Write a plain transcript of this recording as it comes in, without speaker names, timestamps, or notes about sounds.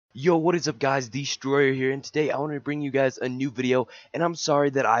Yo, what is up guys, Destroyer here, and today I want to bring you guys a new video, and I'm sorry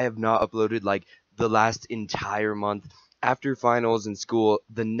that I have not uploaded like the last entire month. After finals in school,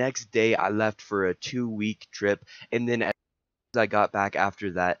 the next day I left for a 2-week trip, and then as I got back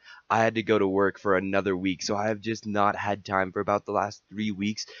after that, I had to go to work for another week, so I have just not had time for about the last 3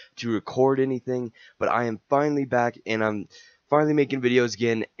 weeks to record anything, but I am finally back, and I'm finally making videos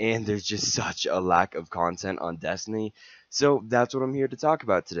again, and there's just such a lack of content on Destiny. So that's what I'm here to talk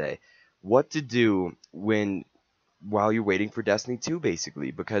about today. What to do while you're waiting for Destiny 2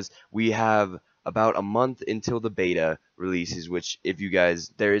 basically, because we have about a month until the beta releases, which if you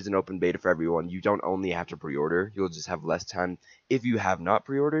guys, there is an open beta for everyone. You don't only have to pre-order, you'll just have less time if you have not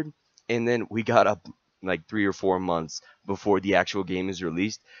pre-ordered. And then we got up like 3 or 4 months before the actual game is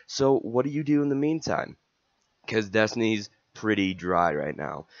released. So what do you do in the meantime? Because Destiny's pretty dry right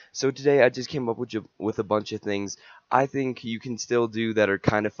now. So today I just came up with a bunch of things I think you can still do that are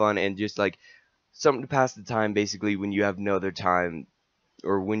kind of fun and just like something to pass the time basically when you have no other time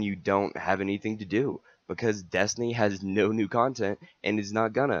or when you don't have anything to do, because Destiny has no new content and is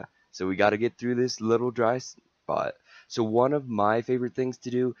not gonna. So we got to get through this little dry spot. So one of my favorite things to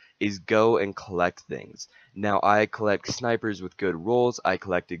do is go and collect things. Now I collect snipers with good rolls, I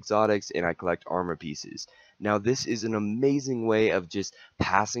collect exotics, and I collect armor pieces. Now this is an amazing way of just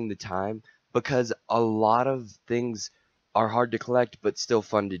passing the time, because a lot of things are hard to collect but still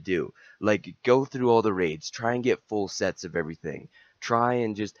fun to do. Like go through all the raids, try and get full sets of everything. Try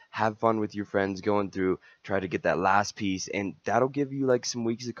and just have fun with your friends going through, try to get that last piece, and that'll give you like some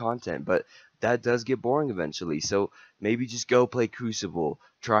weeks of content, but that does get boring eventually. So maybe just go play Crucible,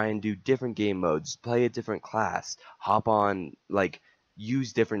 try and do different game modes, play a different class, hop on, like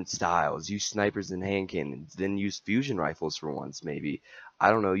use different styles, use snipers and hand cannons, then use fusion rifles for once maybe. I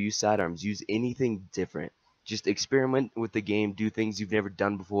don't know, use sidearms, use anything different. Just experiment with the game, do things you've never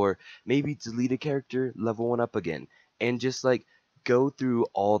done before, maybe delete a character, level one up again, and just like go through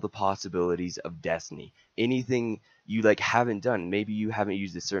all the possibilities of Destiny. Anything you like haven't done, maybe you haven't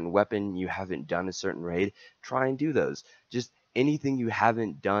used a certain weapon, you haven't done a certain raid, try and do those. Just anything you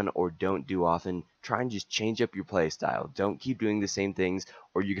haven't done or don't do often, try and just change up your play style. Don't keep doing the same things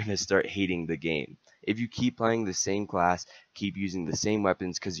or you're going to start hating the game. If you keep playing the same class, keep using the same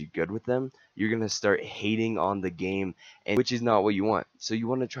weapons because you're good with them, you're going to start hating on the game, and which is not what you want. So you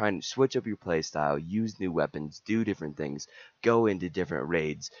want to try and switch up your play style, use new weapons, do different things, go into different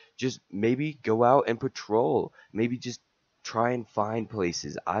raids. Just maybe go out and patrol. Maybe just try and find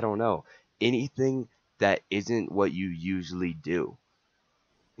places. I don't know. Anything that isn't what you usually do.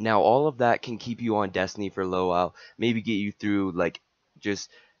 Now, all of that can keep you on Destiny for a little while, maybe get you through, like, just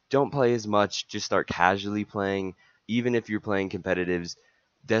don't play as much, just start casually playing. Even if you're playing competitives,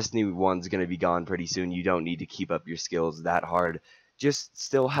 Destiny 1's going to be gone pretty soon. You don't need to keep up your skills that hard. Just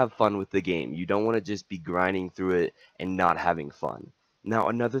still have fun with the game. You don't want to just be grinding through it and not having fun. Now,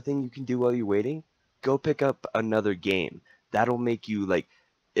 another thing you can do while you're waiting, go pick up another game. That'll make you, like,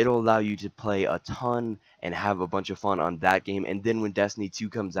 it'll allow you to play a ton and have a bunch of fun on that game, and then when Destiny 2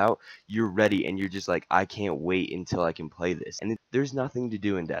 comes out, you're ready and you're just like, I can't wait until I can play this. And there's nothing to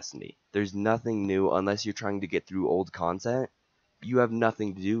do in Destiny. There's nothing new unless you're trying to get through old content. You have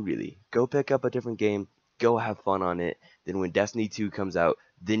nothing to do really. Go pick up a different game, go have fun on it. Then when Destiny 2 comes out,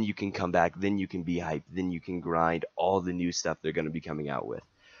 then you can come back, then you can be hyped, then you can grind all the new stuff they're going to be coming out with.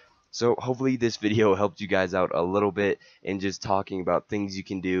 So hopefully this video helped you guys out a little bit in just talking about things you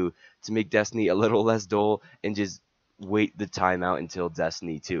can do to make Destiny a little less dull and just wait the time out until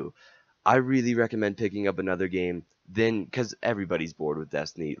Destiny 2. I really recommend picking up another game then, because everybody's bored with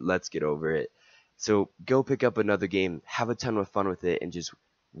Destiny. Let's get over it. So go pick up another game, have a ton of fun with it, and just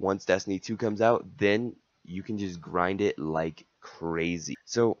once Destiny 2 comes out, then you can just grind it like crazy.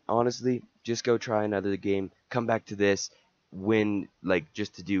 So honestly, just go try another game, come back to this, when like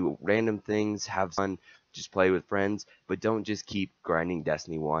just to do random things, have fun, just play with friends, but don't just keep grinding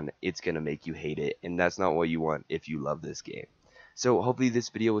Destiny 1. It's gonna make you hate it, and that's not what you want if you love this game. So hopefully this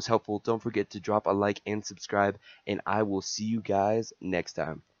video was helpful. Don't forget to drop a like and subscribe, and I will see you guys next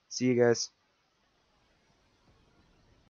time. See you guys.